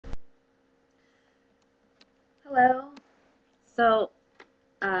Hello. So,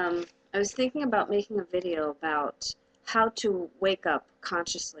 I was thinking about making a video about how to wake up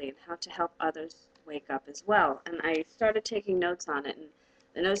consciously and how to help others wake up as well. And I started taking notes on it, and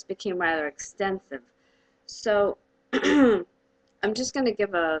the notes became rather extensive. So, I'm just going to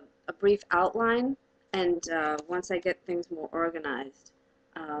give a brief outline, and once I get things more organized,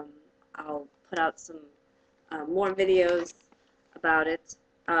 um, I'll put out some more videos about it.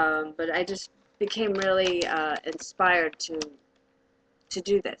 But I just became really inspired to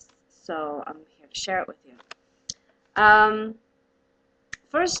do this, so I'm here to share it with you. Um,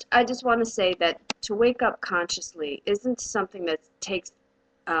 First, I just want to say that to wake up consciously isn't something that takes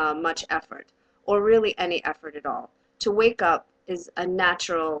much effort, or really any effort at all. To wake up is a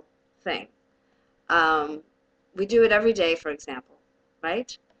natural thing. Um, we do it every day, for example,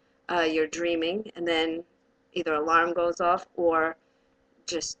 right? You're dreaming, and then either alarm goes off, or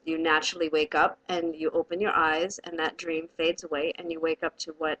just you naturally wake up and you open your eyes and that dream fades away and you wake up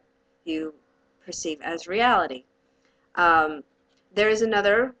to what you perceive as reality. Um, there is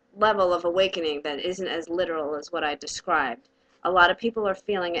another level of awakening that isn't as literal as what I described. A lot of people are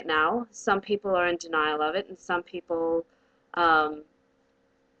feeling it now. Some people are in denial of it, and some people um,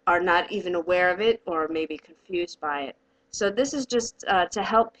 are not even aware of it or maybe confused by it. So this is just to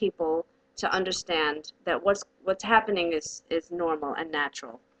help people to understand that what's happening is normal and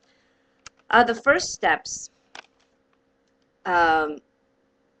natural. The first steps um,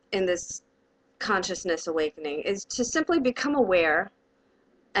 in this consciousness awakening is to simply become aware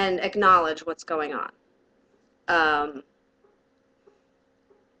and acknowledge what's going on. Um,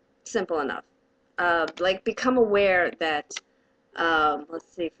 Simple enough. Like become aware that,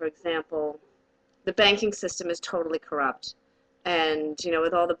 let's see, for example, the banking system is totally corrupt. And,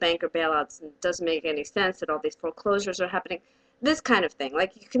 with all the banker bailouts, it doesn't make any sense that all these foreclosures are happening. This kind of thing.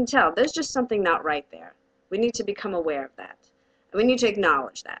 Like you can tell, there's just something not right there. We need to become aware of that. And we need to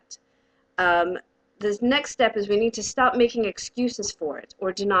acknowledge that. Um, the next step is we need to stop making excuses for it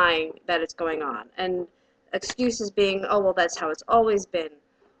or denying that it's going on. And excuses being, oh, well, that's how it's always been.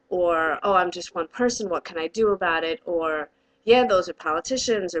 Or, oh, I'm just one person, what can I do about it? Or, yeah, those are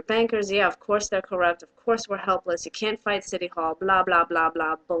politicians or bankers. Yeah, of course they're corrupt. Of course we're helpless. You can't fight City Hall. Blah, blah, blah,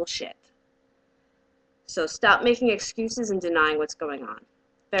 blah. Bullshit. So stop making excuses and denying what's going on.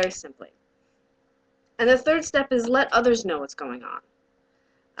 Very simply. And the third step is let others know what's going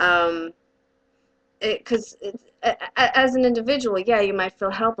on. Because as an individual, yeah, you might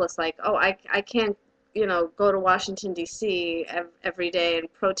feel helpless, like, oh, I can't, go to Washington, D.C. every day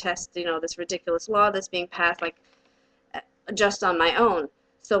and protest, this ridiculous law that's being passed, like, just on my own.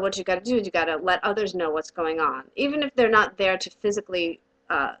 So what you got to do is you got to let others know what's going on. Even if they're not there to physically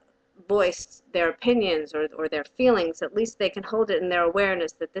voice their opinions or their feelings, at least they can hold it in their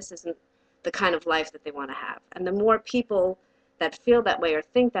awareness that this isn't the kind of life that they want to have. And the more people that feel that way or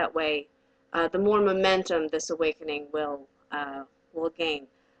think that way, the more momentum this awakening will gain.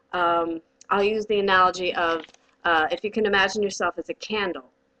 I'll use the analogy of if you can imagine yourself as a candle,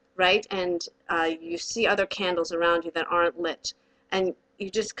 right? And you see other candles around you that aren't lit, and you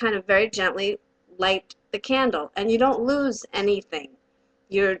just kind of very gently light the candle, and you don't lose anything.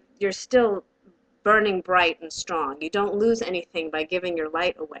 You're still burning bright and strong. You don't lose anything by giving your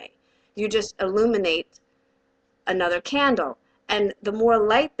light away. You just illuminate another candle. And the more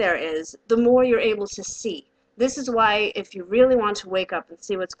light there is, the more you're able to see. This is why if you really want to wake up and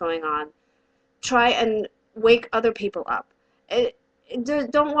see what's going on, try and wake other people up.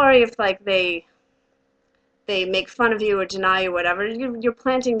 Don't worry if like they make fun of you or deny you or whatever. You're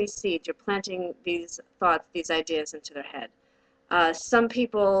planting these seeds. You're planting these thoughts, these ideas into their head. Some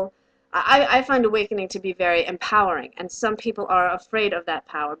people, I find awakening to be very empowering, and some people are afraid of that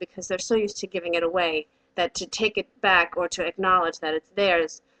power because they're so used to giving it away that to take it back or to acknowledge that it's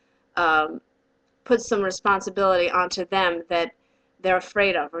theirs puts some responsibility onto them that they're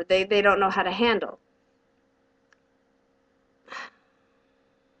afraid of or they don't know how to handle.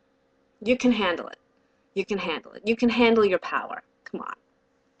 You can handle it. You can handle it. You can handle your power. Come on.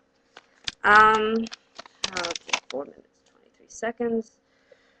 Okay, 4 minutes, 23 seconds.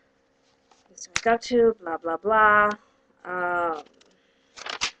 So I got to, blah, blah, blah.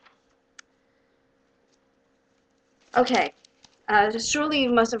 Okay. Surely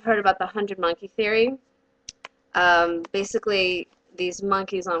you must have heard about the 100 monkey theory. Basically, these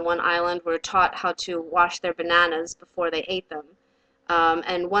monkeys on one island were taught how to wash their bananas before they ate them.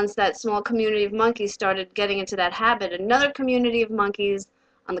 And once that small community of monkeys started getting into that habit, another community of monkeys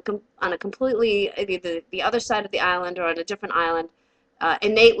on a completely either the other side of the island or on a different island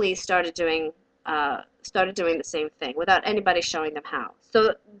innately started doing the same thing without anybody showing them how.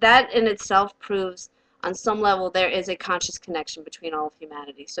 So that in itself proves on some level there is a conscious connection between all of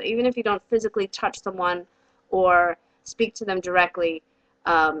humanity. So even if you don't physically touch someone or speak to them directly,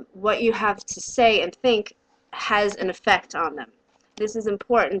 what you have to say and think has an effect on them. This is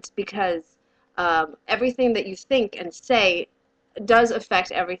important because everything that you think and say does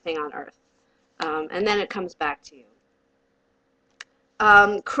affect everything on Earth. And then it comes back to you.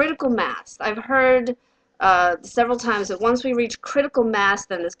 Critical mass. I've heard several times that once we reach critical mass,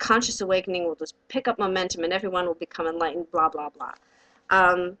 then this conscious awakening will just pick up momentum and everyone will become enlightened, blah, blah, blah.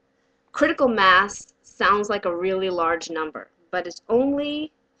 Critical mass sounds like a really large number, but it's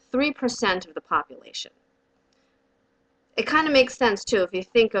only 3% of the population. It kind of makes sense, too, if you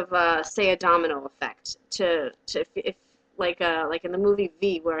think of, say, a domino effect. If like in the movie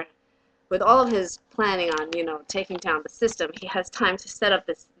V, where with all of his planning on, taking down the system, he has time to set up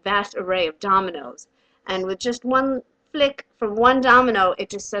this vast array of dominoes. And with just one flick from one domino, it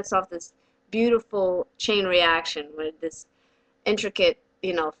just sets off this beautiful chain reaction with this intricate,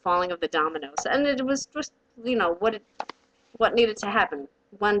 falling of the dominoes. And it was just, what needed to happen.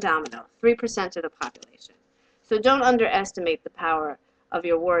 One domino, 3% of the population. So don't underestimate the power of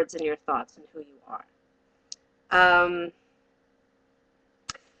your words and your thoughts and who you are.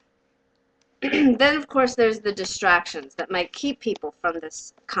 Then, of course, there's the distractions that might keep people from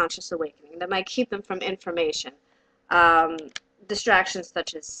this conscious awakening, that might keep them from information. Distractions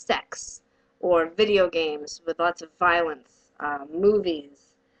such as sex or video games with lots of violence,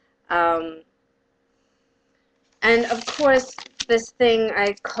 movies. And, of course, this thing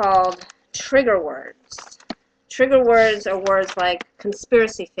I called trigger words. Trigger words are words like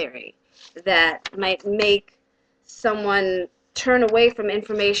conspiracy theory that might make someone turn away from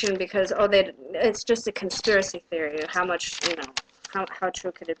information because, it's just a conspiracy theory. How much, how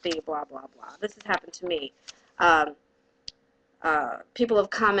true could it be, blah, blah, blah. This has happened to me. People have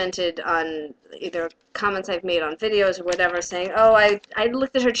commented on either comments I've made on videos or whatever saying, oh, I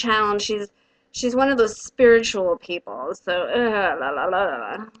looked at her channel and she's one of those spiritual people. So, la, la, la, la,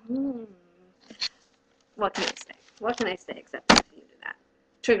 la. What can I say? What can I say except for you do that?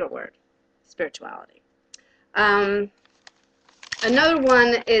 Trigger word, spirituality. Another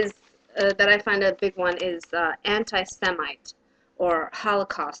one is that I find a big one is anti-Semite or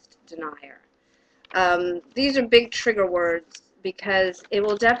Holocaust denier. These are big trigger words because it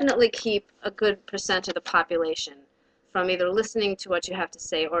will definitely keep a good percent of the population from either listening to what you have to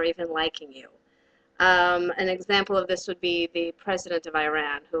say or even liking you. An example of this would be the president of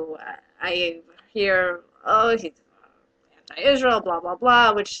Iran, who I hear, oh, he's anti-Israel, blah, blah,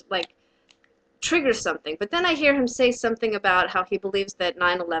 blah, which, triggers something. But then I hear him say something about how he believes that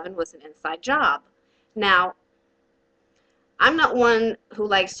 9/11 was an inside job. Now, I'm not one who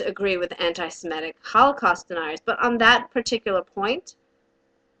likes to agree with anti-Semitic Holocaust deniers, but on that particular point,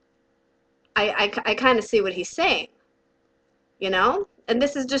 I kind of see what he's saying, And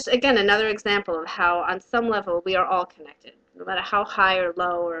this is just, again, another example of how, on some level, we are all connected, no matter how high or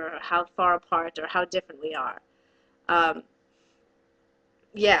low or how far apart or how different we are.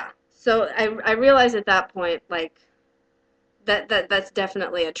 Yeah. So I realized at that point, that's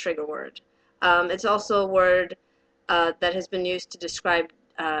definitely a trigger word. It's also a word that has been used to describe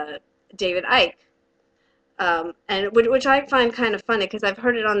David Icke, and which I find kind of funny because I've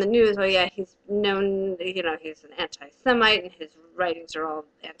heard it on the news. Oh yeah, he's known, he's an anti-Semite and his writings are all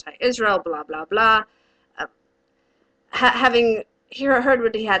anti-Israel, blah blah blah. Having heard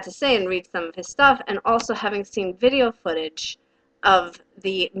what he had to say and read some of his stuff, and also having seen video footage of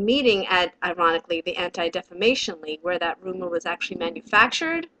the meeting at, ironically, the Anti-Defamation League, where that rumor was actually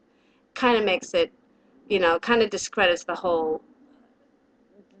manufactured, kind of makes it, kind of discredits the whole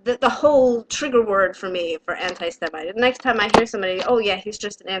trigger word for me for anti-Semite. The next time I hear somebody, oh yeah, he's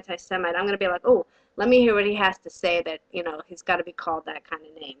just an anti-Semite, I'm going to be like, oh, let me hear what he has to say that, he's got to be called that kind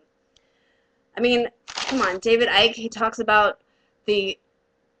of name. I mean, come on, David Icke, he talks about the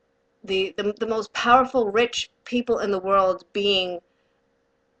most powerful, rich people in the world being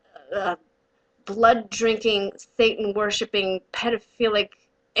blood-drinking, Satan-worshipping, pedophilic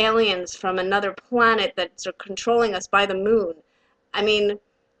aliens from another planet that are controlling us by the moon. I mean,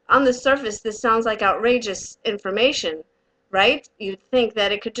 on the surface, this sounds like outrageous information, right? You'd think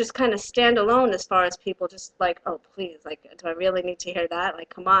that it could just kind of stand alone as far as people just oh, please, do I really need to hear that?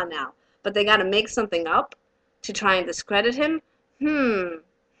 Come on now. But they got to make something up to try and discredit him?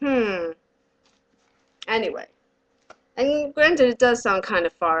 Anyway, and granted it does sound kind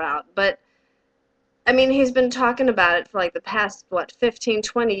of far out, but I mean, he's been talking about it for the past, 15,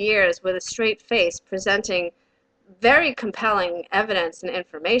 20 years with a straight face, presenting very compelling evidence and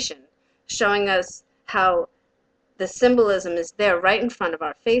information, showing us how the symbolism is there right in front of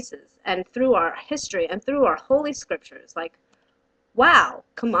our faces and through our history and through our holy scriptures. Like, wow,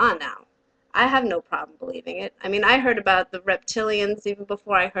 come on now. I have no problem believing it. I mean, I heard about the reptilians even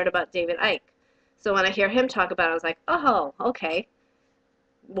before I heard about David Icke. So when I hear him talk about it, I was like, oh, okay,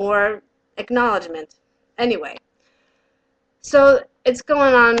 more acknowledgement. Anyway, so it's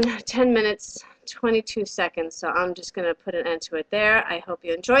going on 10 minutes, 22 seconds, so I'm just going to put an end to it there. I hope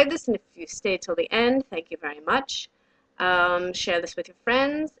you enjoyed this, and if you stayed till the end, thank you very much. Share this with your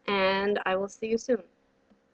friends, and I will see you soon.